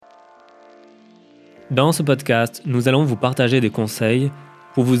Dans ce podcast, nous allons vous partager des conseils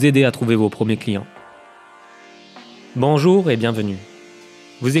pour vous aider à trouver vos premiers clients. Bonjour et bienvenue.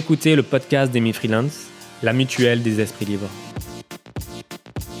 Vous écoutez le podcast d'Emi Freelance, la mutuelle des esprits libres.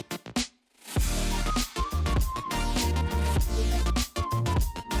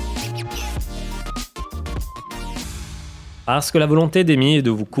 Parce que la volonté d'Emi est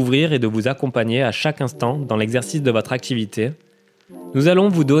de vous couvrir et de vous accompagner à chaque instant dans l'exercice de votre activité, nous allons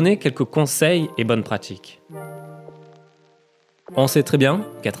vous donner quelques conseils et bonnes pratiques. On sait très bien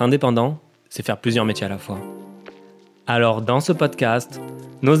qu'être indépendant, c'est faire plusieurs métiers à la fois. Alors dans ce podcast,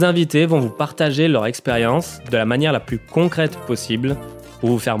 nos invités vont vous partager leur expérience de la manière la plus concrète possible pour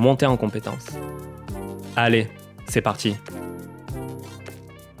vous faire monter en compétences. Allez, c'est parti.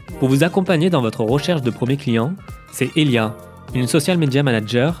 Pour vous accompagner dans votre recherche de premiers clients, c'est Elia, une social media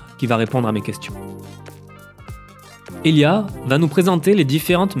manager, qui va répondre à mes questions. Elia va nous présenter les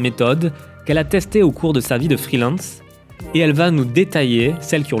différentes méthodes qu'elle a testées au cours de sa vie de freelance et elle va nous détailler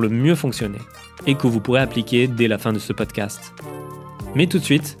celles qui ont le mieux fonctionné et que vous pourrez appliquer dès la fin de ce podcast. Mais tout de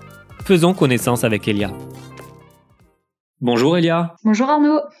suite, faisons connaissance avec Elia. Bonjour Elia. Bonjour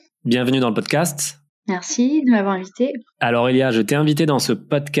Arnaud. Bienvenue dans le podcast. Merci de m'avoir invité. Alors Elia, je t'ai invité dans ce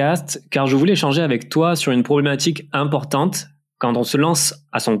podcast car je voulais échanger avec toi sur une problématique importante quand on se lance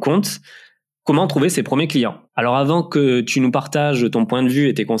à son compte. Comment trouver ses premiers clients? Alors avant que tu nous partages ton point de vue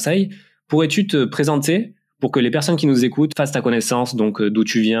et tes conseils, pourrais-tu te présenter pour que les personnes qui nous écoutent fassent ta connaissance, donc d'où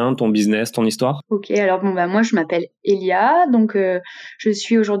tu viens, ton business, ton histoire? Ok, alors moi je m'appelle Elia, donc je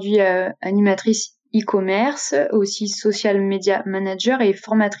suis aujourd'hui animatrice e-commerce, aussi social media manager et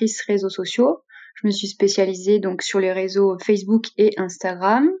formatrice réseaux sociaux. Je me suis spécialisée donc sur les réseaux Facebook et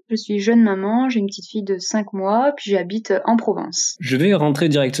Instagram. Je suis jeune maman, j'ai une petite fille de 5 mois, puis j'habite en Provence. Je vais rentrer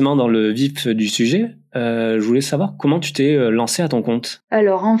directement dans le vif du sujet. Je voulais savoir comment tu t'es lancée à ton compte.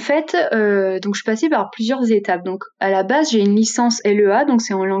 Alors en fait, donc je suis passée par plusieurs étapes. Donc à la base, j'ai une licence LEA, donc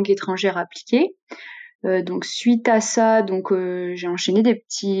c'est en langue étrangère appliquée. Donc suite à ça, j'ai enchaîné des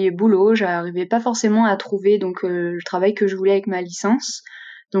petits boulots. J'arrivais pas forcément à trouver le travail que je voulais avec ma licence.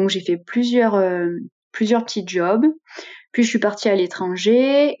 Donc j'ai fait plusieurs petits jobs. Puis je suis partie à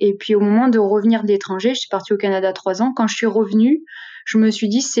l'étranger. Et puis au moment de revenir de l'étranger, je suis partie au Canada 3 ans. Quand je suis revenue, je me suis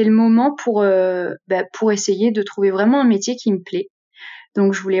dit c'est le moment pour essayer de trouver vraiment un métier qui me plaît.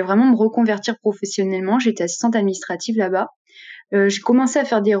 Donc je voulais vraiment me reconvertir professionnellement. J'étais assistante administrative là-bas. J'ai commencé à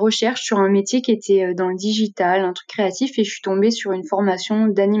faire des recherches sur un métier qui était dans le digital, un truc créatif, et je suis tombée sur une formation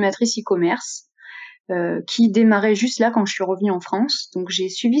d'animatrice e-commerce qui démarrait juste là quand je suis revenue en France. Donc j'ai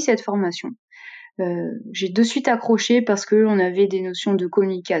suivi cette formation. J'ai de suite accroché parce que on avait des notions de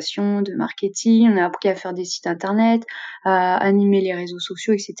communication, de marketing, on a appris à faire des sites internet, à animer les réseaux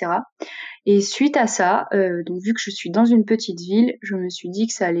sociaux, etc. Et suite à ça, donc vu que je suis dans une petite ville, je me suis dit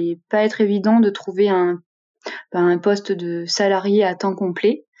que ça allait pas être évident de trouver un poste de salarié à temps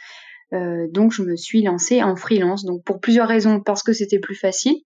complet. Donc je me suis lancée en freelance. Donc pour plusieurs raisons, parce que c'était plus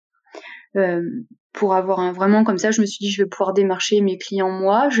facile. Pour avoir vraiment comme ça, je me suis dit je vais pouvoir démarcher mes clients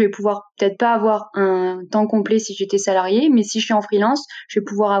moi, je vais pouvoir peut-être pas avoir un temps complet si j'étais salarié, mais si je suis en freelance, je vais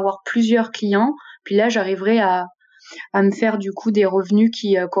pouvoir avoir plusieurs clients, puis là j'arriverai à me faire du coup des revenus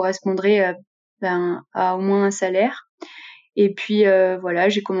qui correspondraient à au moins un salaire. Et puis voilà,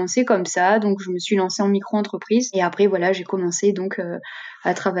 j'ai commencé comme ça, donc je me suis lancée en micro-entreprise et après voilà, j'ai commencé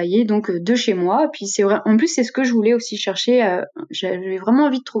à travailler de chez moi. Puis c'est vrai, en plus c'est ce que je voulais aussi chercher. J'avais vraiment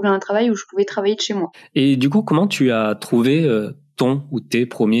envie de trouver un travail où je pouvais travailler de chez moi. Et du coup, comment tu as trouvé ton ou tes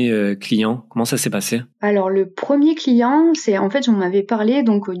premiers clients? Comment ça s'est passé? Alors le premier client, c'est en fait on m'avait parlé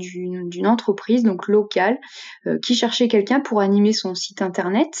d'une entreprise locale qui cherchait quelqu'un pour animer son site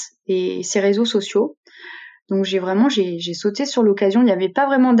internet et ses réseaux sociaux. Donc j'ai sauté sur l'occasion. Il n'y avait pas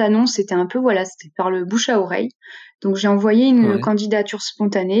vraiment d'annonce, c'était c'était par le bouche à oreille. Donc j'ai envoyé une candidature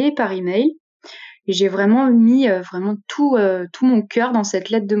spontanée par email et j'ai vraiment mis tout mon cœur dans cette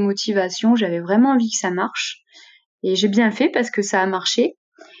lettre de motivation. J'avais vraiment envie que ça marche et j'ai bien fait parce que ça a marché.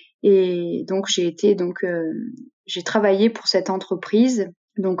 Et donc j'ai travaillé pour cette entreprise.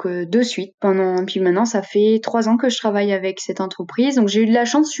 De suite, puis maintenant ça fait 3 ans que je travaille avec cette entreprise, donc j'ai eu de la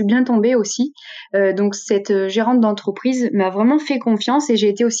chance, je suis bien tombée aussi, donc cette gérante d'entreprise m'a vraiment fait confiance et j'ai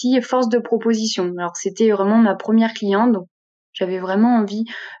été aussi force de proposition. Alors c'était vraiment ma première cliente, donc j'avais vraiment envie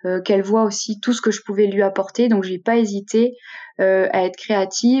qu'elle voie aussi tout ce que je pouvais lui apporter, donc j'ai pas hésité à être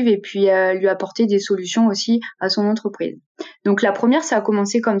créative et puis à lui apporter des solutions aussi à son entreprise. Donc la première, ça a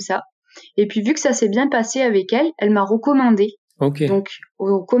commencé comme ça, et puis vu que ça s'est bien passé avec elle, elle m'a recommandé. Okay. Donc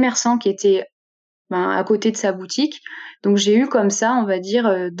aux commerçants qui étaient à côté de sa boutique. Donc j'ai eu comme ça, on va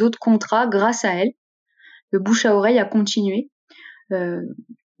dire, d'autres contrats grâce à elle. Le bouche à oreille a continué.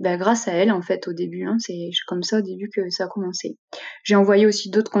 grâce à elle, en fait, au début, hein, c'est comme ça au début que ça a commencé. J'ai envoyé aussi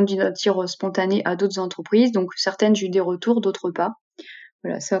d'autres candidatures spontanées à d'autres entreprises, donc certaines j'ai eu des retours, d'autres pas.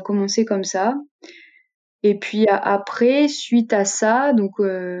 Voilà, ça a commencé comme ça. Et puis après, suite à ça, donc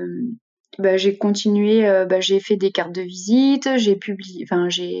j'ai continué, j'ai fait des cartes de visite, j'ai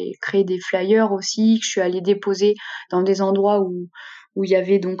créé des flyers aussi que je suis allée déposer dans des endroits où il y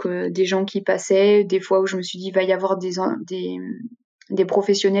avait donc des gens qui passaient, des fois où je me suis dit il va y avoir des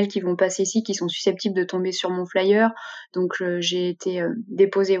professionnels qui vont passer ici qui sont susceptibles de tomber sur mon flyer. Donc j'ai été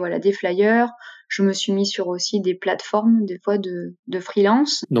déposer voilà des flyers. Je me suis mis sur aussi des plateformes des fois de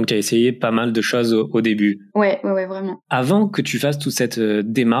freelance. Donc tu as essayé pas mal de choses au début. Ouais, vraiment. Avant que tu fasses toute cette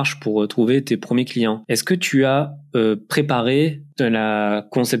démarche pour trouver tes premiers clients, est-ce que tu as préparé de la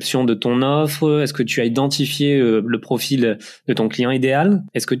conception de ton offre? Est-ce que tu as identifié le profil de ton client idéal?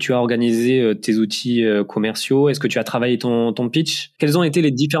 Est-ce que tu as organisé tes outils commerciaux? Est-ce que tu as travaillé ton pitch? Quelles ont été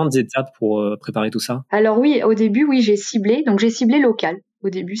les différentes étapes pour préparer tout ça? Alors oui, au début, oui, j'ai ciblé. Donc j'ai ciblé local. Au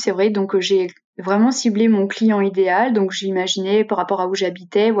début, c'est vrai. Donc j'ai vraiment ciblé mon client idéal. Donc j'imaginais par rapport à où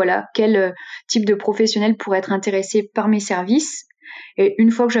j'habitais, voilà, quel type de professionnel pourrait être intéressé par mes services. Et une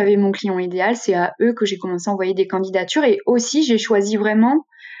fois que j'avais mon client idéal, c'est à eux que j'ai commencé à envoyer des candidatures. Et aussi, j'ai choisi vraiment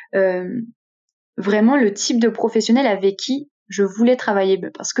le type de professionnel avec qui je voulais travailler.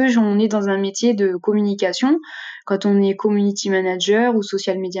 Parce que on est dans un métier de communication, quand on est community manager ou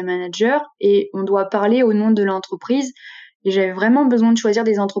social media manager, et on doit parler au nom de l'entreprise. Et j'avais vraiment besoin de choisir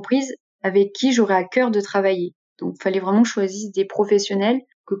des entreprises avec qui j'aurais à cœur de travailler. Donc, il fallait vraiment que je choisisse des professionnels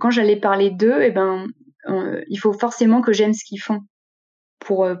que quand j'allais parler d'eux, il faut forcément que j'aime ce qu'ils font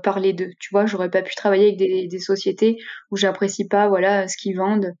pour parler d'eux. Tu vois, j'aurais pas pu travailler avec des sociétés où j'apprécie pas, voilà, ce qu'ils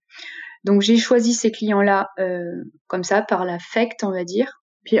vendent. Donc j'ai choisi ces clients-là comme ça, par l'affect, on va dire.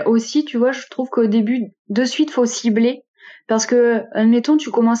 Puis aussi, tu vois, je trouve qu'au début, de suite, faut cibler. Parce que, admettons, tu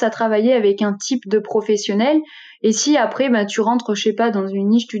commences à travailler avec un type de professionnel, et si après, tu rentres, je sais pas, dans une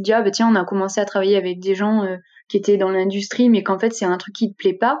niche, tu te dis, ah tiens, on a commencé à travailler avec des gens qui étaient dans l'industrie, mais qu'en fait, c'est un truc qui te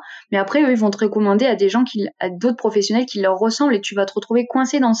plaît pas. Mais après, eux, ils vont te recommander à à d'autres professionnels qui leur ressemblent, et tu vas te retrouver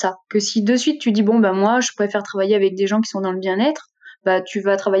coincé dans ça. Que si de suite, tu dis, bon, moi, je préfère travailler avec des gens qui sont dans le bien-être, tu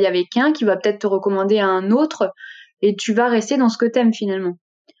vas travailler avec un qui va peut-être te recommander à un autre et tu vas rester dans ce que t'aimes finalement.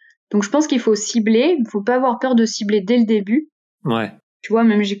 Donc je pense qu'il faut cibler, il faut pas avoir peur de cibler dès le début. Ouais. Tu vois,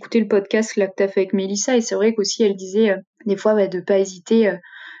 même j'écoutais le podcast là que t'as fait avec Mélissa et c'est vrai qu'aussi elle disait des fois de pas hésiter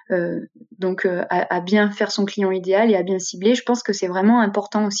à bien faire son client idéal et à bien cibler. Je pense que c'est vraiment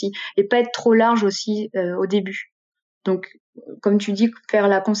important aussi et pas être trop large aussi au début. Donc, comme tu dis, faire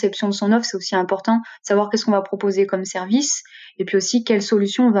la conception de son offre, c'est aussi important. Savoir qu'est-ce qu'on va proposer comme service et puis aussi quelle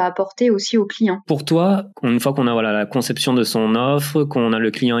solution on va apporter aussi au client. Pour toi, une fois qu'on a la conception de son offre, qu'on a le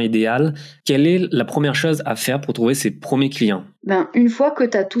client idéal, quelle est la première chose à faire pour trouver ses premiers clients? Une fois que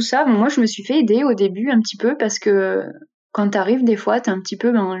tu as tout ça, moi je me suis fait aider au début un petit peu parce que quand t'arrives des fois, t'as un petit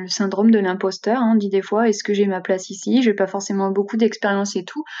peu le syndrome de l'imposteur. On dit des fois, est-ce que j'ai ma place ici? J'ai pas forcément beaucoup d'expérience et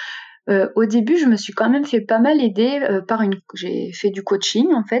tout. Au début, je me suis quand même fait pas mal aider j'ai fait du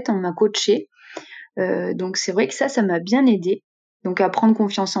coaching en fait, on m'a coaché. Donc c'est vrai que ça m'a bien aidé. Donc à prendre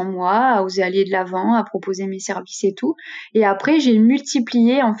confiance en moi, à oser aller de l'avant, à proposer mes services et tout. Et après, j'ai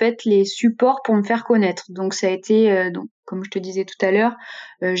multiplié en fait les supports pour me faire connaître. Donc ça a été donc comme je te disais tout à l'heure,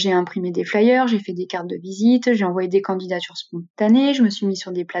 j'ai imprimé des flyers, j'ai fait des cartes de visite, j'ai envoyé des candidatures spontanées, je me suis mis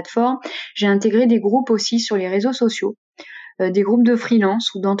sur des plateformes, j'ai intégré des groupes aussi sur les réseaux sociaux, des groupes de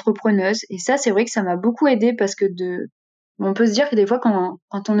freelance ou d'entrepreneuses. Et ça, c'est vrai que ça m'a beaucoup aidé parce que on peut se dire que des fois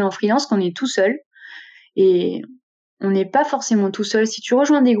quand on est en freelance, qu'on est tout seul, et on n'est pas forcément tout seul. Si tu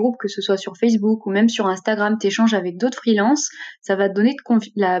rejoins des groupes, que ce soit sur Facebook ou même sur Instagram, t'échanges avec d'autres freelances, ça va te donner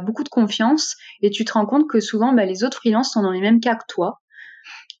beaucoup de confiance et tu te rends compte que souvent, les autres freelances sont dans les mêmes cas que toi.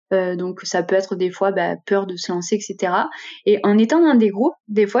 Donc ça peut être des fois peur de se lancer, etc. Et en étant dans des groupes,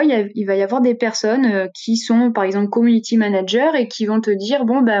 des fois il va y avoir des personnes qui sont par exemple community manager et qui vont te dire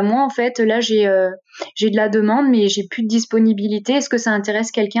moi en fait là j'ai de la demande mais j'ai plus de disponibilité, est-ce que ça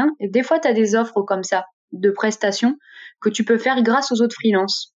intéresse quelqu'un? Et des fois tu as des offres comme ça de prestations que tu peux faire grâce aux autres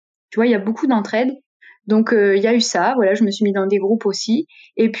freelances. Tu vois, il y a beaucoup d'entraide. Donc il y a eu ça, voilà, je me suis mis dans des groupes aussi.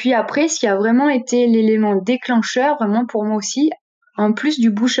 Et puis après, ce qui a vraiment été l'élément déclencheur, vraiment pour moi aussi, en plus du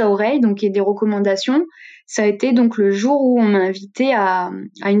bouche à oreille, donc et des recommandations, ça a été donc le jour où on m'a invité à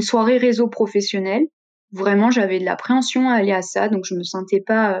une soirée réseau professionnel. Vraiment, j'avais de l'appréhension à aller à ça, donc je me sentais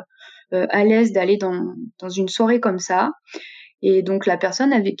pas à l'aise d'aller dans une soirée comme ça. Et donc la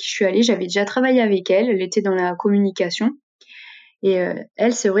personne avec qui je suis allée, j'avais déjà travaillé avec elle, elle était dans la communication. Et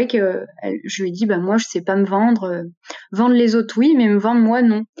elle, c'est vrai que je lui ai dit, bah moi, je sais pas me vendre. Vendre les autres, oui, mais me vendre moi,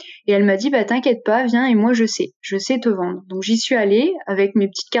 non. Et elle m'a dit, bah t'inquiète pas, viens et moi, je sais te vendre. Donc j'y suis allée avec mes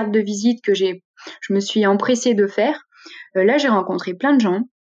petites cartes de visite que je me suis empressée de faire. Là, j'ai rencontré plein de gens.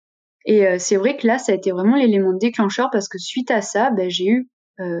 Et c'est vrai que là, ça a été vraiment l'élément déclencheur parce que suite à ça, ben, j'ai eu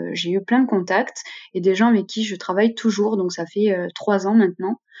plein de contacts et des gens avec qui je travaille toujours. Donc ça fait 3 ans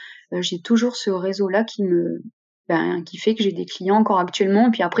maintenant. J'ai toujours ce réseau-là qui fait que j'ai des clients encore actuellement.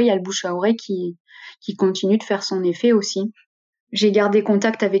 Et puis après, il y a le bouche à oreille qui continue de faire son effet aussi. J'ai gardé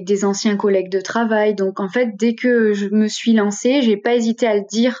contact avec des anciens collègues de travail. Donc en fait, dès que je me suis lancée, j'ai pas hésité à le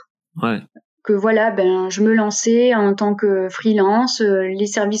dire. Ouais. Que voilà, ben je me lançais en tant que freelance, les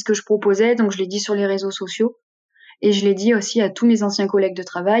services que je proposais, donc je l'ai dit sur les réseaux sociaux et je l'ai dit aussi à tous mes anciens collègues de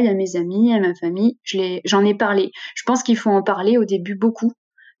travail, à mes amis, à ma famille, j'en ai parlé. Je pense qu'il faut en parler au début beaucoup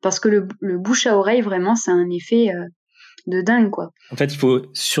parce que le bouche à oreille vraiment ça a un effet de dingue quoi. En fait, il faut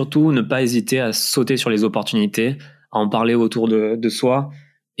surtout ne pas hésiter à sauter sur les opportunités, à en parler autour de soi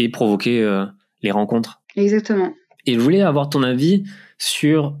et provoquer les rencontres. Exactement. Et je voulais avoir ton avis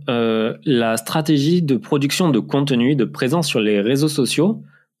sur la stratégie de production de contenu, de présence sur les réseaux sociaux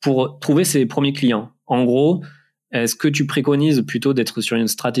pour trouver ses premiers clients. En gros, est-ce que tu préconises plutôt d'être sur une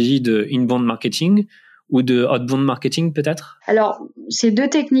stratégie de inbound marketing ou de outbound marketing peut-être? Alors, c'est 2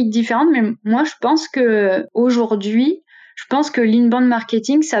 techniques différentes, mais moi je pense que aujourd'hui, je pense que l'inbound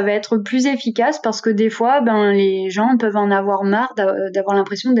marketing, ça va être plus efficace parce que des fois, ben les gens peuvent en avoir marre d'avoir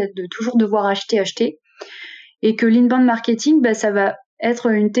l'impression de toujours devoir acheter. Et que l'inbound marketing, ben, ça va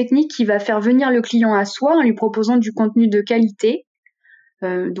être une technique qui va faire venir le client à soi en lui proposant du contenu de qualité.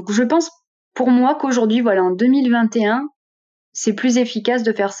 Donc je pense pour moi qu'aujourd'hui, voilà, en 2021, c'est plus efficace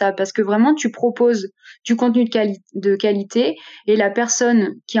de faire ça parce que vraiment tu proposes du contenu de qualité et la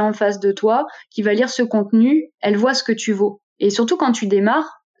personne qui est en face de toi, qui va lire ce contenu, elle voit ce que tu vaux. Et surtout quand tu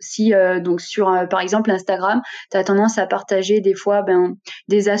démarres, si donc sur par exemple Instagram, tu as tendance à partager des fois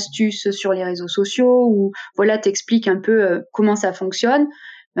des astuces sur les réseaux sociaux ou voilà, t'expliques un peu comment ça fonctionne.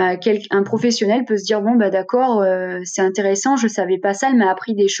 Un professionnel peut se dire bon bah d'accord, c'est intéressant, je savais pas ça, elle m'a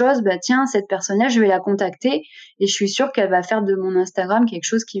appris des choses, bah tiens cette personne-là je vais la contacter et je suis sûre qu'elle va faire de mon Instagram quelque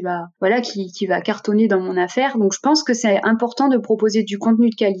chose qui va qui va cartonner dans mon affaire. Donc je pense que c'est important de proposer du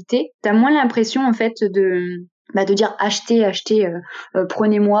contenu de qualité. T'as moins l'impression en fait de dire achetez,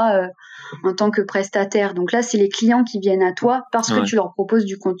 prenez-moi en tant que prestataire. Donc là c'est les clients qui viennent à toi parce que tu leur proposes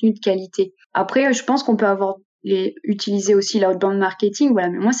du contenu de qualité. Après je pense qu'on peut utiliser aussi l'outbound marketing, voilà.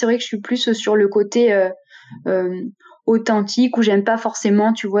 Mais moi, c'est vrai que je suis plus sur le côté authentique où j'aime pas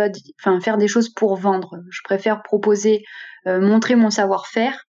forcément, tu vois, faire des choses pour vendre. Je préfère proposer, montrer mon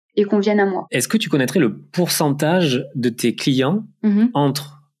savoir-faire et qu'on vienne à moi. Est-ce que tu connaîtrais le pourcentage de tes clients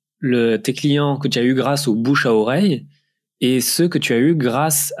entre tes clients que tu as eu grâce au bouche à oreille et ceux que tu as eu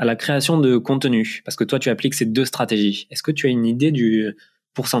grâce à la création de contenu? Parce que toi, tu appliques ces 2 stratégies. Est-ce que tu as une idée du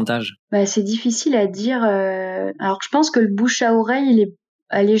pourcentage? Bah, c'est difficile à dire. Alors, je pense que le bouche à oreille,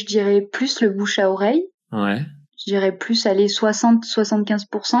 allez, je dirais plus le bouche à oreille. Ouais. Je dirais plus, allez,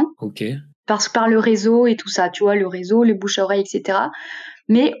 60-75%. Ok. Par le réseau et tout ça, tu vois, le réseau, les bouche à oreille, etc.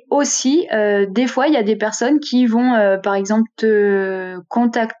 Mais aussi, des fois, il y a des personnes qui vont, par exemple, te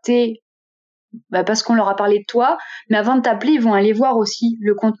contacter parce qu'on leur a parlé de toi, mais avant de t'appeler, ils vont aller voir aussi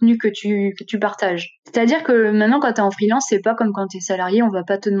le contenu que tu partages. C'est-à-dire que maintenant, quand t'es en freelance, c'est pas comme quand t'es salarié, on va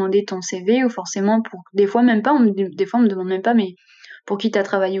pas te demander ton CV ou forcément des fois même pas, des fois on me demande même pas, mais pour qui t'as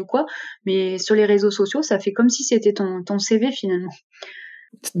travaillé ou quoi. Mais sur les réseaux sociaux, ça fait comme si c'était ton CV finalement.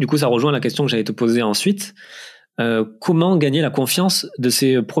 Du coup, ça rejoint la question que j'allais te poser ensuite. Comment gagner la confiance de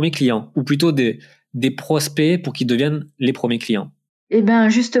ses premiers clients ou plutôt des prospects pour qu'ils deviennent les premiers clients? Et ben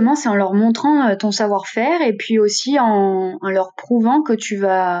justement, c'est en leur montrant ton savoir-faire et puis aussi en leur prouvant que tu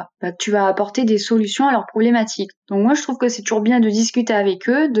vas apporter des solutions à leurs problématiques. Donc moi, je trouve que c'est toujours bien de discuter avec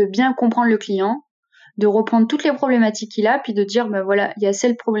eux, de bien comprendre le client, de reprendre toutes les problématiques qu'il a, puis de dire voilà, il y a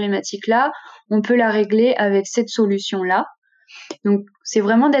cette problématique-là, on peut la régler avec cette solution-là. Donc c'est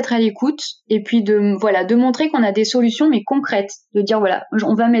vraiment d'être à l'écoute et puis de montrer qu'on a des solutions mais concrètes, de dire voilà,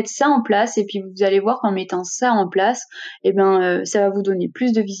 on va mettre ça en place et puis vous allez voir qu'en mettant ça en place, ça va vous donner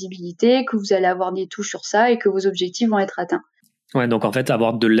plus de visibilité, que vous allez avoir des touches sur ça et que vos objectifs vont être atteints. Ouais, donc en fait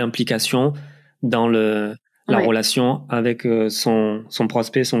avoir de l'implication dans la relation avec son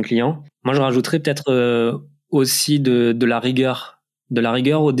prospect, son client. Moi, je rajouterais peut-être aussi de la rigueur. De la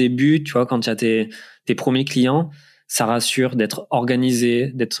rigueur au début, tu vois, quand tu as tes premiers clients, ça rassure d'être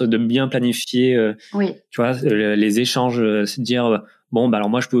organisé, de bien planifier, tu vois, les échanges, se dire bon, bah alors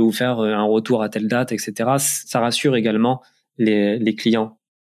moi je peux vous faire un retour à telle date, etc. Ça rassure également les clients.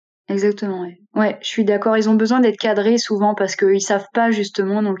 Exactement, ouais. Ouais, je suis d'accord. Ils ont besoin d'être cadrés souvent parce qu'ils savent pas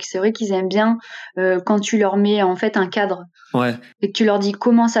justement. Donc c'est vrai qu'ils aiment bien quand tu leur mets en fait un cadre Ouais, et que tu leur dis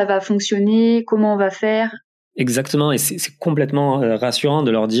comment ça va fonctionner, comment on va faire. exactement. Et c'est complètement rassurant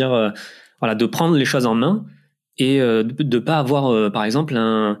de leur dire, voilà, de prendre les choses en main et de pas avoir, par exemple,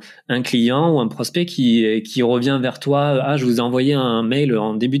 un client ou un prospect qui revient vers toi. Ah, je vous ai envoyé un mail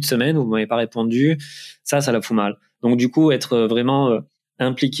en début de semaine, vous m'avez pas répondu. Ça la fout mal. Donc du coup, être vraiment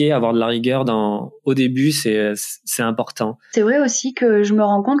impliqué, avoir de la rigueur au début, c'est important. C'est vrai aussi que je me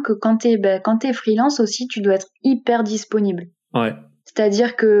rends compte que quand t'es freelance aussi, tu dois être hyper disponible. Ouais.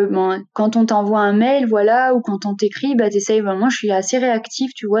 C'est-à-dire que bon, quand on t'envoie un mail, voilà, ou quand on t'écrit, bah t'essayes. Moi, je suis assez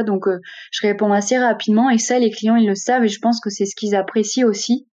réactive, tu vois, donc je réponds assez rapidement. Et ça, les clients, ils le savent, et je pense que c'est ce qu'ils apprécient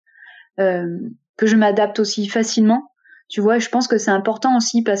aussi, euh, que je m'adapte aussi facilement. Tu vois, je pense que c'est important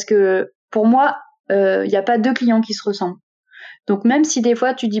aussi parce que pour moi, il n'y a pas deux clients qui se ressemblent. Donc même si des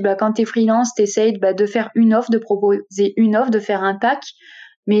fois tu dis bah quand t'es freelance, t'essayes de faire une offre, de proposer une offre, de faire un pack,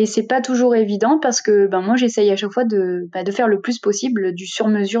 mais c'est pas toujours évident parce que ben moi j'essaye à chaque fois de faire le plus possible du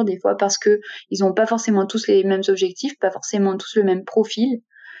sur-mesure des fois parce que ils ont pas forcément tous les mêmes objectifs, pas forcément tous le même profil.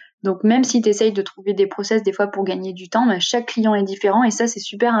 Donc même si t'essayes de trouver des process des fois pour gagner du temps, ben, chaque client est différent et ça c'est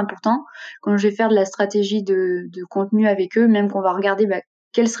super important quand je vais faire de la stratégie de contenu avec eux, même qu'on va regarder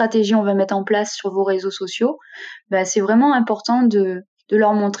quelle stratégie on va mettre en place sur vos réseaux sociaux. C'est vraiment important de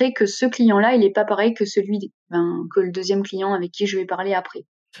leur montrer que ce client-là, il est pas pareil que que le deuxième client avec qui je vais parler après.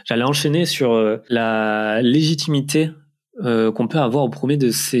 J'allais enchaîner sur la légitimité qu'on peut avoir au premier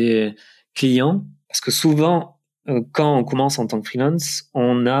de ses clients, parce que souvent, quand on commence en tant que freelance,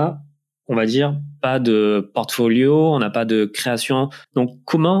 on va dire, pas de portfolio, on n'a pas de création. Donc,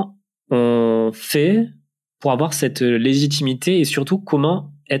 comment on fait pour avoir cette légitimité et surtout comment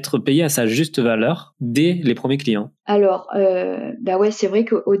être payé à sa juste valeur dès les premiers clients? Alors, ouais, c'est vrai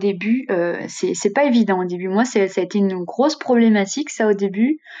qu'au début, c'est pas évident au début. Moi, ça a été une grosse problématique, ça, au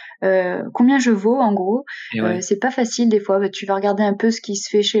début. Combien je vaux, en gros. Et ouais. C'est pas facile, des fois. Tu vas regarder un peu ce qui se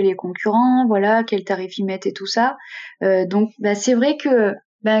fait chez les concurrents, voilà, quel tarif ils mettent et tout ça. Donc, c'est vrai que,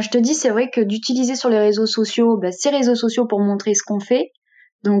 je te dis, c'est vrai que d'utiliser sur les réseaux sociaux, ces réseaux sociaux pour montrer ce qu'on fait.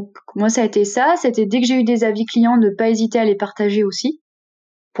 Donc, moi, ça a été ça. C'était dès que j'ai eu des avis clients, de pas hésiter à les partager aussi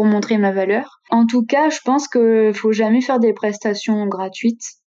pour montrer ma valeur. En tout cas, je pense que faut jamais faire des prestations gratuites.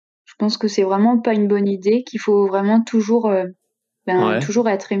 Je pense que c'est vraiment pas une bonne idée, qu'il faut vraiment Ouais. toujours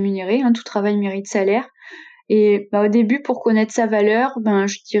être rémunéré, hein, tout travail mérite salaire. Et au début, pour connaître sa valeur,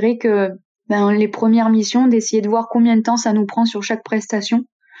 je dirais que les premières missions, d'essayer de voir combien de temps ça nous prend sur chaque prestation,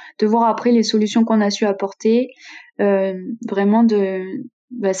 de voir après les solutions qu'on a su apporter, vraiment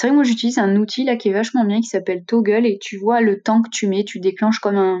c'est vrai que moi j'utilise un outil là qui est vachement bien qui s'appelle Toggle et tu vois le temps que tu mets, tu déclenches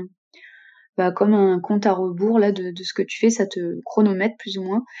comme un compte à rebours là de ce que tu fais, ça te chronomètre plus ou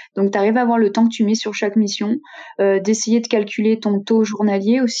moins. Donc tu arrives à voir le temps que tu mets sur chaque mission, d'essayer de calculer ton taux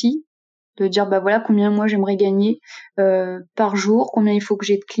journalier aussi, de dire voilà combien moi j'aimerais gagner par jour, combien il faut que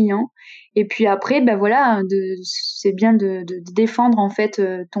j'ai de clients. Et puis après c'est bien de défendre en fait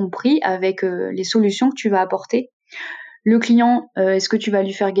ton prix avec les solutions que tu vas apporter. Le client, est-ce que tu vas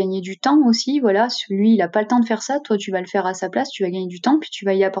lui faire gagner du temps aussi? Voilà, lui, il a pas le temps de faire ça, toi, tu vas le faire à sa place, tu vas gagner du temps, puis tu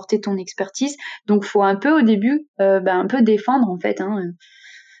vas y apporter ton expertise. Donc, faut un peu au début, un peu défendre en fait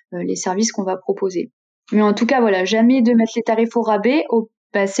les services qu'on va proposer. Mais en tout cas, voilà, jamais de mettre les tarifs au rabais.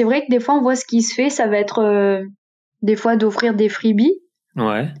 C'est vrai que des fois, on voit ce qui se fait, ça va être des fois d'offrir des freebies.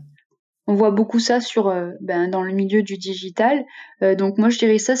 Ouais. On voit beaucoup ça dans le milieu du digital. Donc moi, je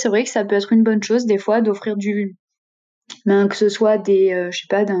dirais ça, c'est vrai que ça peut être une bonne chose des fois d'offrir que ce soit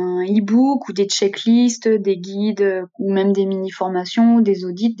d'un e-book ou des checklists, des guides ou même des mini-formations, des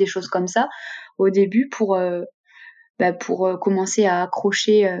audits, des choses comme ça au début pour commencer à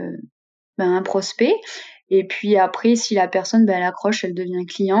accrocher un prospect. Et puis après, si la personne elle accroche, elle devient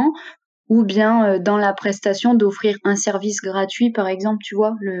client. Ou bien dans la prestation d'offrir un service gratuit, par exemple, tu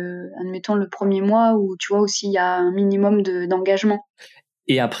vois, admettons le premier mois où tu vois aussi il y a un minimum d'engagement.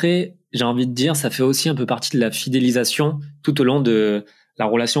 Et après, j'ai envie de dire, ça fait aussi un peu partie de la fidélisation tout au long de la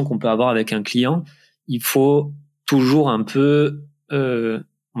relation qu'on peut avoir avec un client. Il faut toujours un peu, on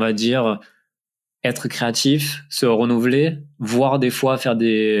va dire, être créatif, se renouveler, voire des fois faire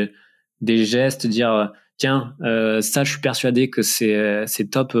des gestes, dire, tiens, ça, je suis persuadé que c'est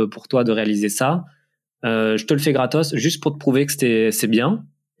top pour toi de réaliser ça. Je te le fais gratos, juste pour te prouver que c'est bien.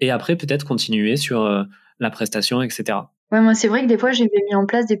 Et après, peut-être continuer sur la prestation, etc. Ouais, moi, c'est vrai que des fois, j'ai mis en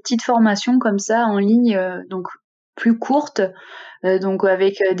place des petites formations comme ça en ligne, donc plus courtes, donc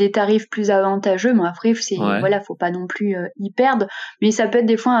avec des tarifs plus avantageux. Mais après, Ouais. faut pas non plus y perdre. Mais ça peut être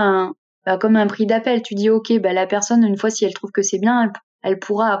des fois comme un prix d'appel. Tu dis, ok, la personne, une fois, si elle trouve que c'est bien, elle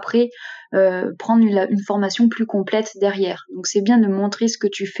pourra après prendre une formation plus complète derrière. Donc c'est bien de montrer ce que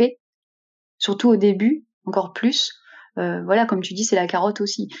tu fais, surtout au début, encore plus. Voilà, comme tu dis, c'est la carotte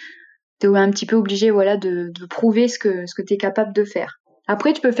aussi. T'es un petit peu obligé, voilà, de prouver ce que t'es capable de faire.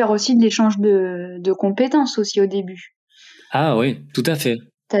 Après, tu peux faire aussi de l'échange de compétences aussi au début. Ah oui, tout à fait.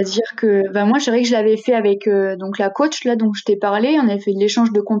 C'est-à-dire que moi, je dirais que je l'avais fait avec donc la coach là dont je t'ai parlé. On avait fait de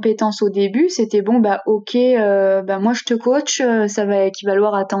l'échange de compétences au début. C'était bon, ok, moi je te coach, ça va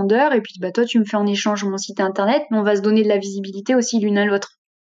équivaloir à tant d'heures. Et puis toi, tu me fais en échange mon site internet, mais on va se donner de la visibilité aussi l'une à l'autre.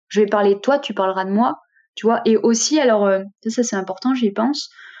 Je vais parler de toi, tu parleras de moi, tu vois. Et aussi, alors ça c'est important, j'y pense.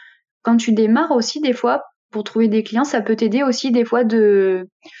 Quand tu démarres aussi des fois pour trouver des clients, ça peut t'aider aussi des fois de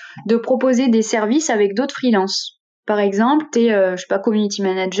proposer des services avec d'autres freelances. Par exemple, tu es, community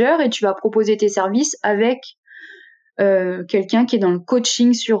manager et tu vas proposer tes services avec quelqu'un qui est dans le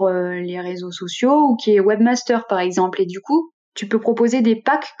coaching sur les réseaux sociaux ou qui est webmaster, par exemple. Et du coup, tu peux proposer des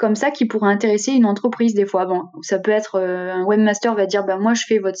packs comme ça qui pourraient intéresser une entreprise des fois. Bon, ça peut être un webmaster va dire moi je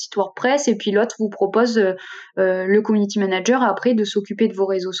fais votre site WordPress et puis l'autre vous propose le community manager après de s'occuper de vos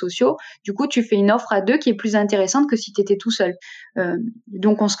réseaux sociaux. Du coup, tu fais une offre à deux qui est plus intéressante que si tu étais tout seul.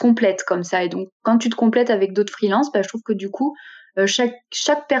 Donc on se complète comme ça. Et donc quand tu te complètes avec d'autres freelances, je trouve que du coup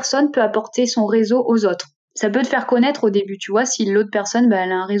chaque personne peut apporter son réseau aux autres. Ça peut te faire connaître au début, tu vois, si l'autre personne,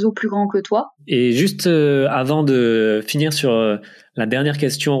 elle a un réseau plus grand que toi. Et juste avant de finir sur la dernière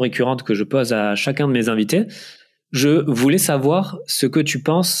question récurrente que je pose à chacun de mes invités, je voulais savoir ce que tu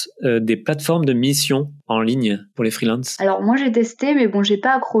penses des plateformes de mission en ligne pour les freelances. Alors moi j'ai testé, mais bon, j'ai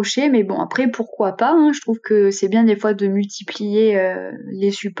pas accroché, mais bon après pourquoi pas, hein, je trouve que c'est bien des fois de multiplier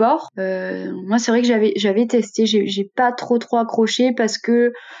les supports. Moi c'est vrai que j'avais testé, j'ai pas trop accroché parce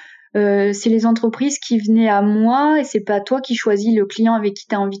que c'est les entreprises qui venaient à moi et c'est pas toi qui choisis le client avec qui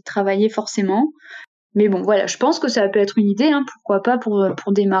tu as envie de travailler forcément. Mais bon, voilà, je pense que ça peut être une idée, hein, pourquoi pas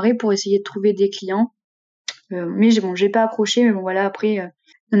pour démarrer, pour essayer de trouver des clients. Mais j'ai pas accroché, mais bon voilà, après,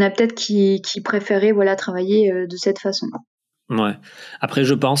 il y en a peut-être qui préféraient travailler de cette façon. Ouais. Après,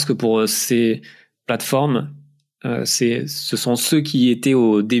 je pense que pour ces plateformes, ce sont ceux qui étaient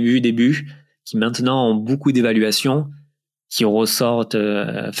au début, qui maintenant ont beaucoup d'évaluations, qui ressortent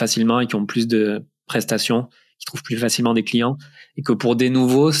facilement et qui ont plus de prestations, qui trouvent plus facilement des clients. Et que pour des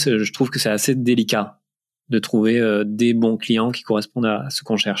nouveaux, je trouve que c'est assez délicat de trouver des bons clients qui correspondent à ce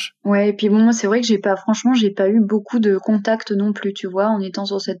qu'on cherche. Ouais, et puis bon, moi c'est vrai que j'ai pas eu beaucoup de contacts non plus, tu vois, en étant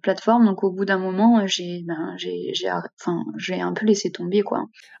sur cette plateforme. Donc au bout d'un moment, j'ai un peu laissé tomber, quoi.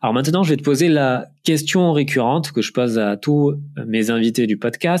 Alors maintenant, je vais te poser la question récurrente que je pose à tous mes invités du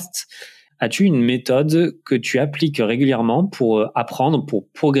podcast. As-tu une méthode que tu appliques régulièrement pour apprendre, pour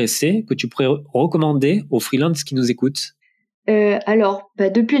progresser, que tu pourrais recommander aux freelances qui nous écoutent? Alors,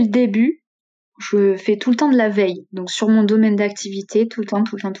 depuis le début, je fais tout le temps de la veille, donc sur mon domaine d'activité, tout le temps.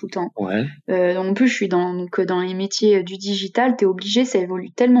 Ouais. En plus, je suis dans les métiers du digital, t'es obligé, ça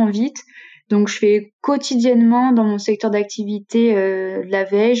évolue tellement vite. Donc, je fais quotidiennement dans mon secteur d'activité de la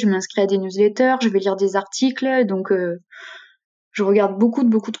veille, je m'inscris à des newsletters, je vais lire des articles, donc je regarde beaucoup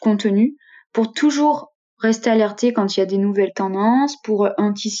de contenu pour toujours rester alerté quand il y a des nouvelles tendances, pour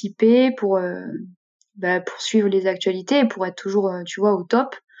anticiper, pour suivre les actualités et pour être toujours, tu vois, au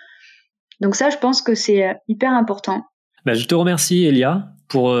top. Donc ça, je pense que c'est hyper important. Je te remercie, Elia,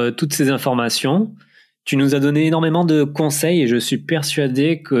 pour toutes ces informations. Tu nous as donné énormément de conseils et je suis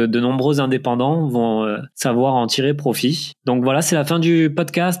persuadé que de nombreux indépendants vont savoir en tirer profit. Donc voilà, c'est la fin du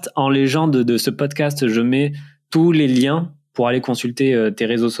podcast. En légende de ce podcast, je mets tous les liens pour aller consulter tes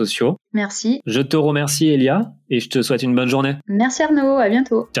réseaux sociaux. Merci. Je te remercie, Elia, et je te souhaite une bonne journée. Merci Arnaud, à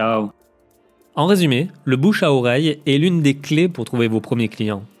bientôt. Ciao. En résumé, le bouche à oreille est l'une des clés pour trouver vos premiers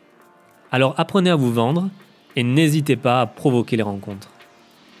clients. Alors apprenez à vous vendre et n'hésitez pas à provoquer les rencontres.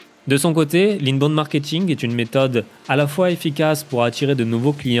 De son côté, l'inbound marketing est une méthode à la fois efficace pour attirer de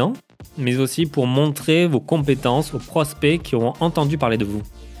nouveaux clients, mais aussi pour montrer vos compétences aux prospects qui auront entendu parler de vous.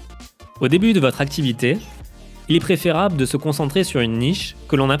 Au début de votre activité, il est préférable de se concentrer sur une niche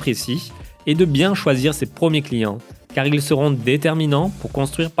que l'on apprécie et de bien choisir ses premiers clients, car ils seront déterminants pour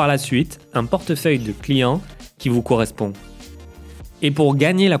construire par la suite un portefeuille de clients qui vous correspond. Et pour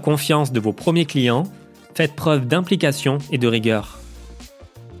gagner la confiance de vos premiers clients, faites preuve d'implication et de rigueur.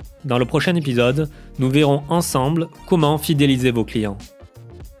 Dans le prochain épisode, nous verrons ensemble comment fidéliser vos clients.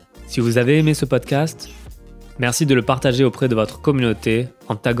 Si vous avez aimé ce podcast, merci de le partager auprès de votre communauté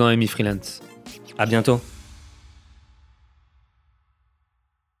en taguant Amy Freelance. À bientôt.